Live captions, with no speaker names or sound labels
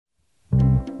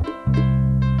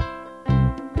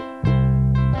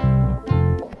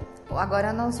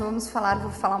Agora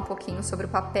vou falar um pouquinho sobre o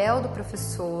papel do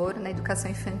professor na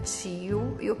educação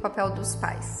infantil e o papel dos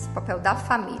pais, o papel da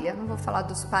família. Não vou falar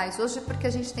dos pais hoje porque a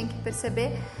gente tem que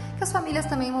perceber que as famílias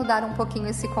também mudaram um pouquinho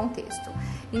esse contexto.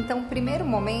 Então, no primeiro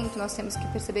momento, nós temos que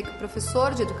perceber que o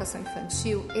professor de educação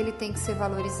infantil, ele tem que ser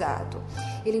valorizado.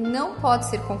 Ele não pode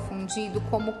ser confundido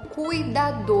como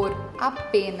cuidador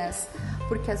apenas,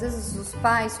 porque às vezes os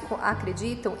pais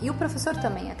acreditam, e o professor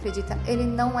também acredita, ele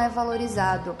não é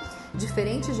valorizado.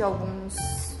 Diferente de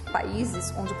alguns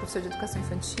países onde o professor de educação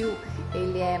infantil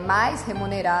ele é mais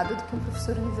remunerado do que um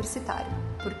professor universitário,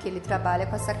 porque ele trabalha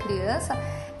com essa criança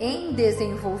em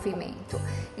desenvolvimento.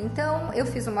 Então, eu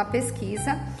fiz uma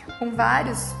pesquisa com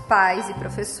vários pais e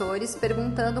professores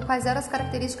perguntando quais eram as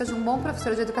características de um bom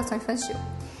professor de educação infantil.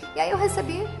 E aí eu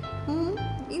recebi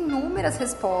inúmeras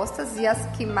respostas e as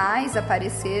que mais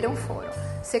apareceram foram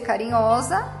ser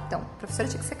carinhosa, então, professora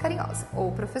tinha que ser carinhosa,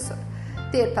 ou professor,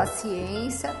 ter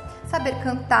paciência, saber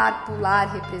cantar,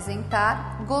 pular,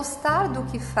 representar, gostar do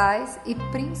que faz e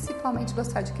principalmente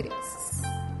gostar de crianças.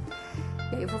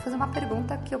 E aí eu vou fazer uma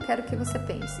pergunta que eu quero que você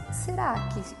pense. Será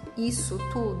que isso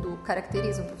tudo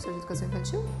caracteriza um professor de educação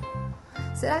infantil?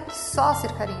 Será que só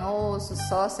ser carinhoso,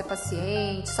 só ser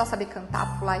paciente, só saber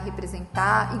cantar, pular e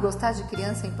representar e gostar de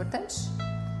criança é importante?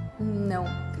 Não,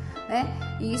 né?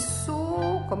 Isso,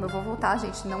 como eu vou voltar,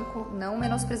 gente, não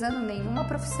menosprezando nenhuma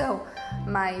profissão,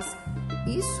 mas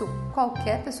isso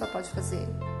qualquer pessoa pode fazer.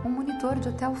 Um monitor de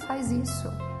hotel faz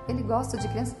isso. Ele gosta de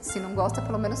criança, se não gosta,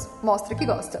 pelo menos mostra que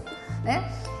gosta, né?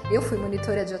 Eu fui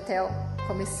monitora de hotel,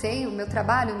 comecei o meu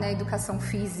trabalho na educação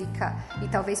física e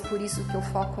talvez por isso que eu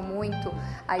foco muito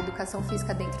a educação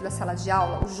física dentro da sala de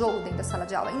aula, o jogo dentro da sala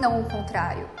de aula, e não o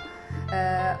contrário.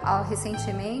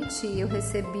 Recentemente eu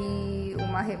recebi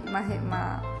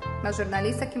uma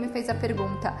jornalista que me fez a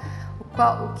pergunta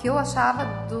o que eu achava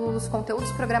dos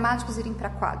conteúdos programáticos irem para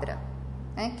a quadra.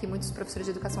 Que muitos professores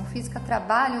de educação física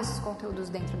trabalham esses conteúdos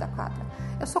dentro da quadra.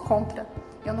 Eu sou contra.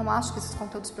 Eu não acho que esses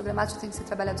conteúdos programáticos têm que ser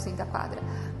trabalhados dentro da quadra.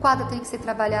 Quadra tem que ser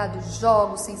trabalhado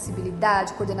jogos,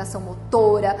 sensibilidade, coordenação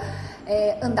motora,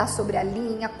 andar sobre a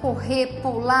linha, correr,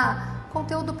 pular.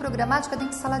 Conteúdo programático é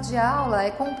dentro de sala de aula,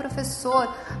 é com o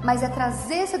professor, mas é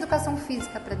trazer essa educação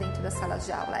física para dentro da sala de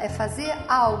aula, é fazer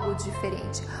algo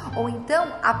diferente. Ou então,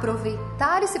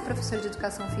 aproveitar esse professor de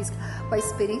educação física com a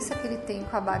experiência que ele tem,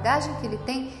 com a bagagem que ele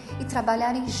tem e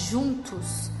trabalharem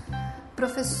juntos. O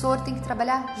professor tem que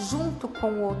trabalhar junto com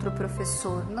o outro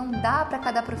professor, não dá para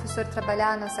cada professor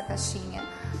trabalhar nessa caixinha,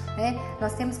 né?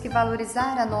 Nós temos que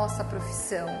valorizar a nossa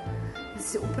profissão.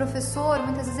 O professor,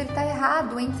 muitas vezes ele está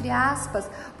errado, entre aspas,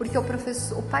 porque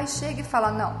o pai chega e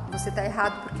fala, não, você está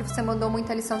errado porque você mandou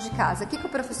muita lição de casa. O que o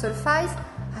professor faz?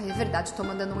 É verdade, estou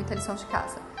mandando muita lição de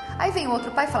casa. Aí vem o outro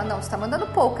pai e fala, não, você está mandando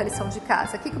pouca lição de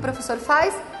casa. O que o professor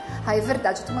faz? É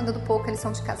verdade, estou mandando pouca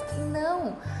lição de casa.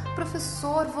 Não,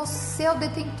 professor, você é o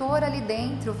detentor ali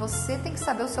dentro, você tem que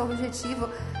saber o seu objetivo,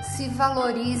 se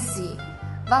valorize,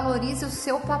 valorize o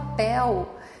seu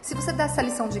papel. Se você dá essa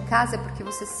lição de casa é porque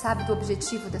você sabe do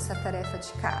objetivo dessa tarefa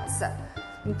de casa.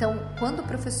 Então, quando o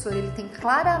professor ele tem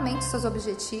claramente seus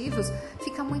objetivos,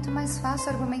 fica muito mais fácil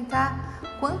argumentar.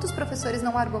 Quantos professores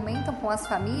não argumentam com as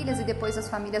famílias e depois as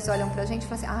famílias olham pra gente e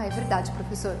falam assim, é verdade,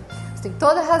 professor, você tem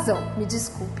toda a razão, me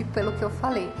desculpe pelo que eu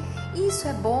falei. E isso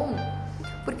é bom,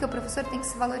 porque o professor tem que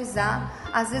se valorizar.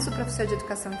 Às vezes o professor de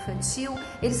educação infantil,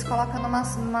 ele se coloca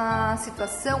numa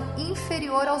situação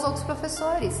inferior aos outros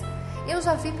professores. Eu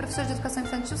já vi professor de educação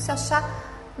infantil se achar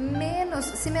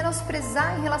se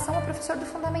menosprezar em relação ao professor do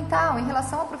fundamental, em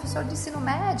relação ao professor do ensino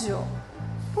médio.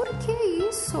 Por que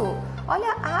isso?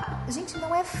 Olha, gente,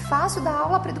 não é fácil dar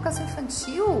aula para educação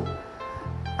infantil.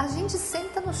 A gente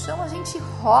senta no chão, a gente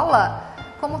rola,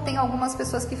 como tem algumas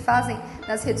pessoas que fazem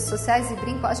nas redes sociais e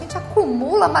brincam, a gente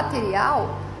acumula material.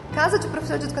 Casa de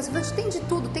professor de educação infantil tem de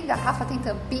tudo, tem garrafa, tem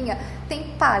tampinha,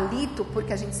 tem palito,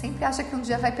 porque a gente sempre acha que um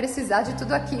dia vai precisar de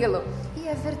tudo aquilo. E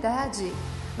é verdade.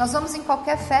 Nós vamos em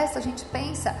qualquer festa, a gente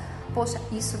pensa, poxa,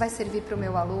 isso vai servir para o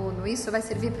meu aluno, isso vai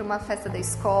servir para uma festa da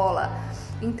escola.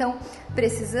 Então,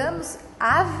 precisamos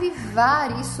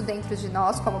avivar isso dentro de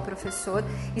nós como professor,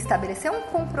 estabelecer um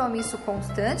compromisso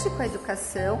constante com a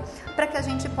educação para que a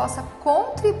gente possa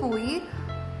contribuir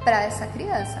para essa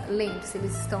criança. Lembre-se,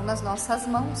 eles estão nas nossas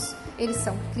mãos, eles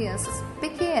são crianças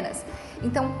pequenas.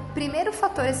 Então, primeiro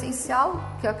fator essencial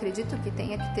que eu acredito que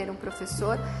tenha que ter um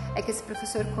professor é que esse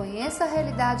professor conheça a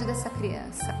realidade dessa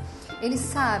criança. Ele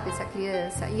sabe essa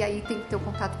criança e aí tem que ter o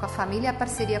contato com a família e a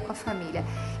parceria com a família.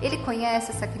 Ele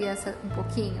conhece essa criança um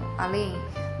pouquinho além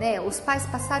né? Os pais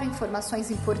passaram informações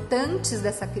importantes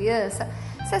dessa criança,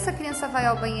 se essa criança vai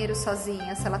ao banheiro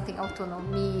sozinha, se ela tem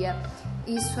autonomia.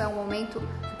 Isso é um momento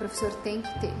que o professor tem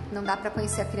que ter. Não dá para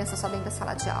conhecer a criança só dentro da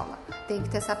sala de aula. Tem que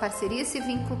ter essa parceria, esse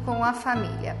vínculo com a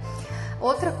família.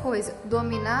 Outra coisa,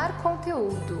 dominar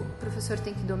conteúdo. O professor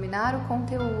tem que dominar o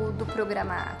conteúdo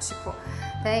programático,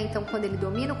 né? Então, quando ele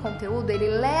domina o conteúdo, ele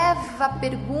leva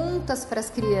perguntas para as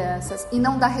crianças e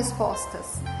não dá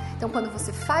respostas. Então, quando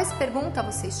você faz pergunta,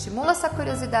 você estimula essa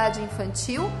curiosidade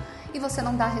infantil e você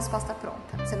não dá a resposta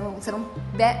pronta. Você não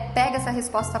pega essa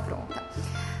resposta pronta.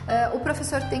 O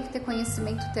professor tem que ter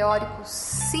conhecimento teórico,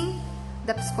 sim,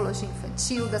 da psicologia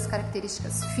infantil, das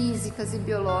características físicas e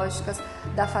biológicas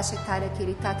da faixa etária que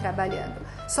ele está trabalhando.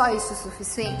 Só isso é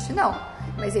suficiente? Não,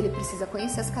 mas ele precisa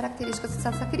conhecer as características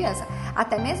dessa criança,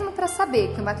 até mesmo para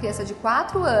saber que uma criança de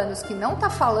 4 anos que não está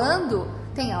falando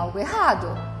tem algo errado.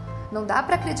 Não dá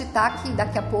para acreditar que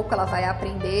daqui a pouco ela vai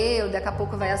aprender ou daqui a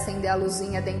pouco vai acender a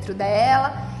luzinha dentro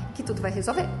dela que tudo vai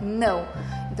resolver. Não.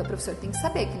 Então o professor tem que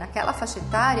saber que naquela faixa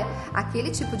etária, aquele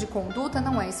tipo de conduta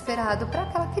não é esperado para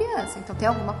aquela criança. Então tem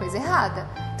alguma coisa errada.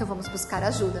 Então vamos buscar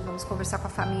ajuda, vamos conversar com a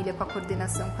família, com a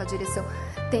coordenação, com a direção.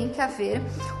 Tem que haver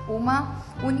uma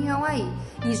união aí.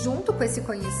 E junto com esse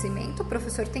conhecimento, o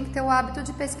professor tem que ter o hábito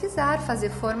de pesquisar, fazer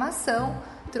formação,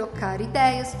 trocar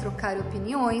ideias, trocar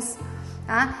opiniões.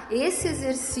 Esse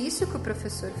exercício que o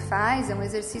professor faz é um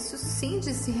exercício, sim,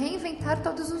 de se reinventar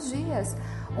todos os dias.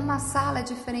 Uma sala é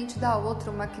diferente da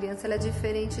outra, uma criança ela é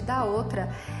diferente da outra.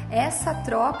 Essa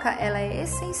troca ela é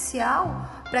essencial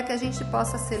para que a gente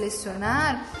possa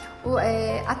selecionar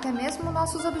até mesmo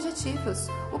nossos objetivos.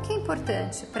 O que é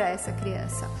importante para essa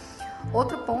criança?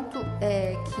 Outro ponto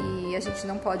que a gente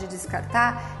não pode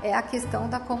descartar é a questão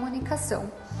da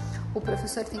comunicação. O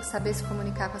professor tem que saber se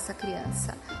comunicar com essa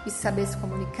criança. E saber se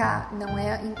comunicar não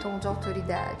é em tom de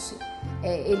autoridade.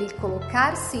 É ele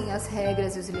colocar, sim, as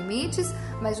regras e os limites,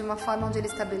 mas de uma forma onde ele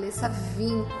estabeleça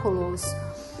vínculos.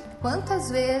 Quantas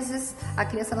vezes a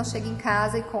criança não chega em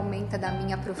casa e comenta da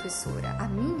minha professora? A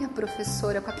minha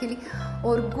professora, com aquele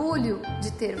orgulho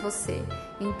de ter você.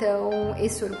 Então,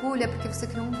 esse orgulho é porque você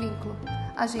criou um vínculo.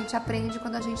 A gente aprende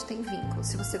quando a gente tem vínculo.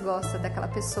 Se você gosta daquela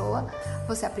pessoa,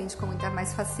 você aprende com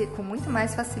muito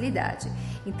mais facilidade.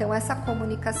 Então, essa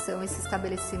comunicação, esse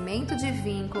estabelecimento de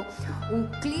vínculo, um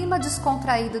clima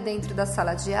descontraído dentro da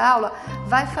sala de aula,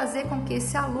 vai fazer com que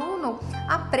esse aluno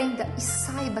aprenda e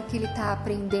saiba que ele está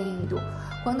aprendendo.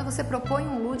 Quando você propõe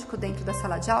um lúdico dentro da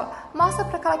sala de aula, mostra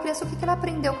para aquela criança o que ela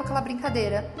aprendeu com aquela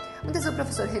brincadeira. Muitas vezes o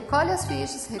professor recolhe as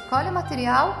fichas, recolhe o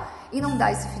material e não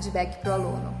dá esse feedback para o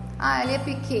aluno. Ele é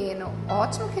pequeno.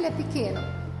 Ótimo que ele é pequeno.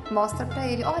 Mostra para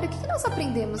ele, olha, o que nós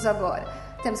aprendemos agora?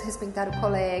 Temos que respeitar o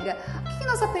colega. O que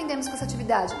nós aprendemos com essa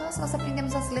atividade? Nós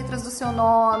aprendemos as letras do seu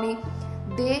nome.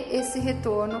 Dê esse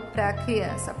retorno para a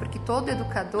criança, porque todo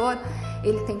educador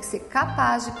ele tem que ser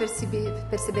capaz de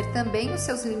perceber também os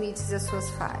seus limites e as suas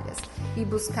falhas e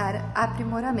buscar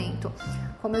aprimoramento.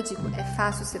 Como eu digo, é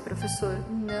fácil ser professor?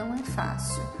 Não é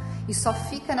fácil. E só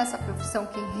fica nessa profissão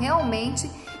quem realmente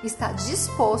está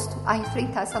disposto a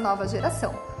enfrentar essa nova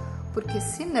geração. Porque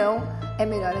senão é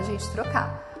melhor a gente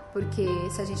trocar. Porque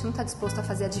se a gente não está disposto a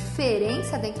fazer a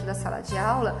diferença dentro da sala de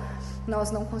aula,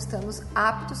 nós não estamos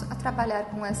aptos a trabalhar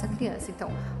com essa criança.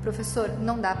 Então, professor,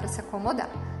 não dá para se acomodar.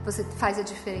 Você faz a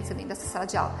diferença dentro dessa sala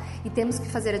de aula. E temos que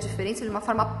fazer a diferença de uma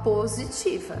forma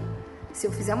positiva. Se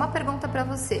eu fizer uma pergunta para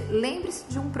você, lembre-se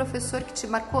de um professor que te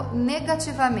marcou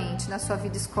negativamente na sua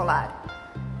vida escolar.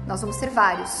 Nós vamos ter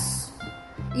vários.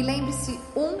 E lembre-se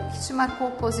um que te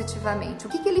marcou positivamente. O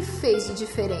que ele fez de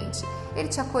diferente? Ele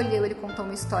te acolheu, ele contou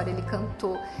uma história, ele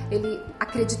cantou, ele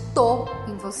acreditou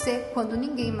em você quando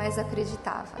ninguém mais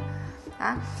acreditava.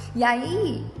 Tá? E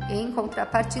aí, em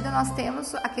contrapartida, nós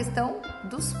temos a questão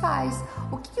dos pais.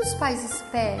 O que os pais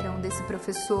esperam desse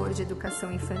professor de educação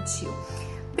infantil?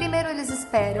 Primeiro eles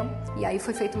esperam, e aí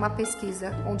foi feita uma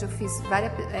pesquisa onde eu fiz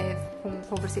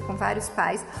conversei com vários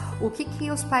pais, o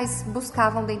que os pais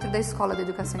buscavam dentro da escola de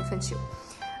educação infantil.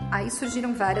 Aí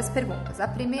surgiram várias perguntas. A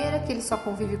primeira é que ele só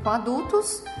convive com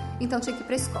adultos, então tinha que ir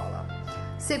para a escola.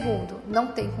 Segundo, não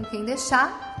tem com quem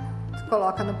deixar,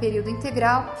 coloca no período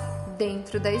integral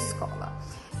dentro da escola.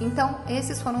 Então,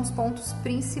 esses foram os pontos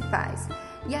principais.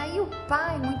 E aí o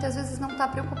pai muitas vezes não está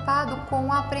preocupado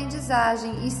com a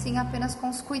aprendizagem e sim apenas com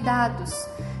os cuidados,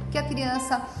 que a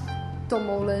criança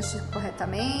tomou o lanche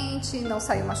corretamente, não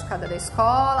saiu machucada da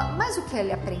escola, mas o que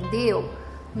ele aprendeu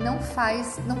não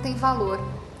tem valor,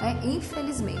 né?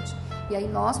 Infelizmente. E aí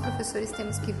nós, professores,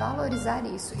 temos que valorizar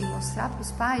isso e mostrar para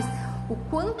os pais o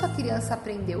quanto a criança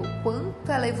aprendeu, o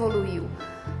quanto ela evoluiu.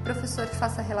 professor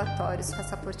faça relatórios,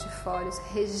 faça portfólios,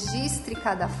 registre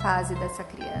cada fase dessa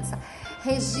criança,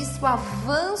 registre o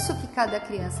avanço que cada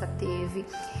criança teve.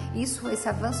 Esse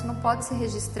avanço não pode ser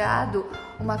registrado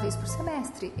uma vez por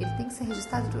semestre, ele tem que ser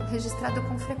registrado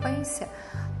com frequência,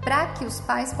 para que os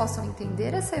pais possam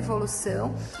entender essa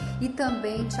evolução e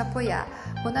também te apoiar.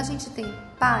 Quando a gente tem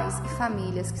pais e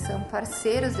famílias que são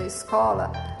parceiros da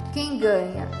escola, quem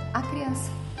ganha? A criança.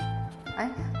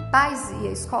 Né? Pais e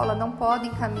a escola não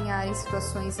podem caminhar em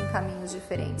caminhos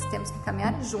diferentes, temos que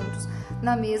caminhar juntos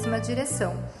na mesma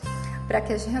direção, para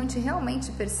que a gente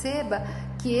realmente perceba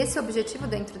que esse objetivo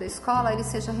dentro da escola ele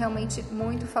seja realmente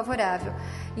muito favorável.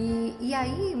 E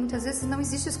aí, muitas vezes, não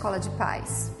existe escola de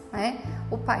pais, né?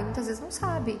 O pai, muitas vezes, não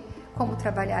sabe como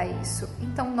trabalhar isso.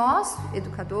 Então, nós,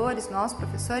 educadores, nós,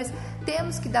 professores,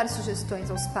 temos que dar sugestões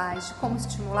aos pais de como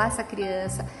estimular essa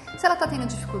criança. Se ela está tendo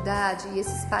dificuldade e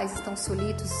esses pais estão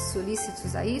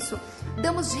solícitos a isso,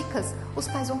 damos dicas. Os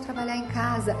pais vão trabalhar em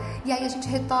casa e aí a gente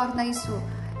retorna isso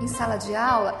em sala de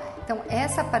aula. Então,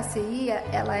 essa parceria,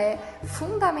 ela é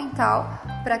fundamental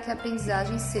para que a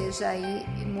aprendizagem seja aí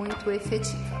muito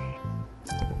efetiva.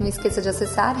 Não esqueça de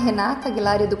acessar Renata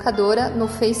Aguilar Educadora no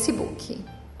Facebook.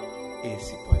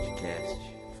 Esse podcast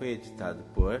foi editado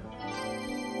por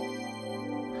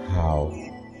How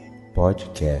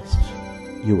Podcast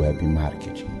e Web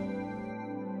Marketing.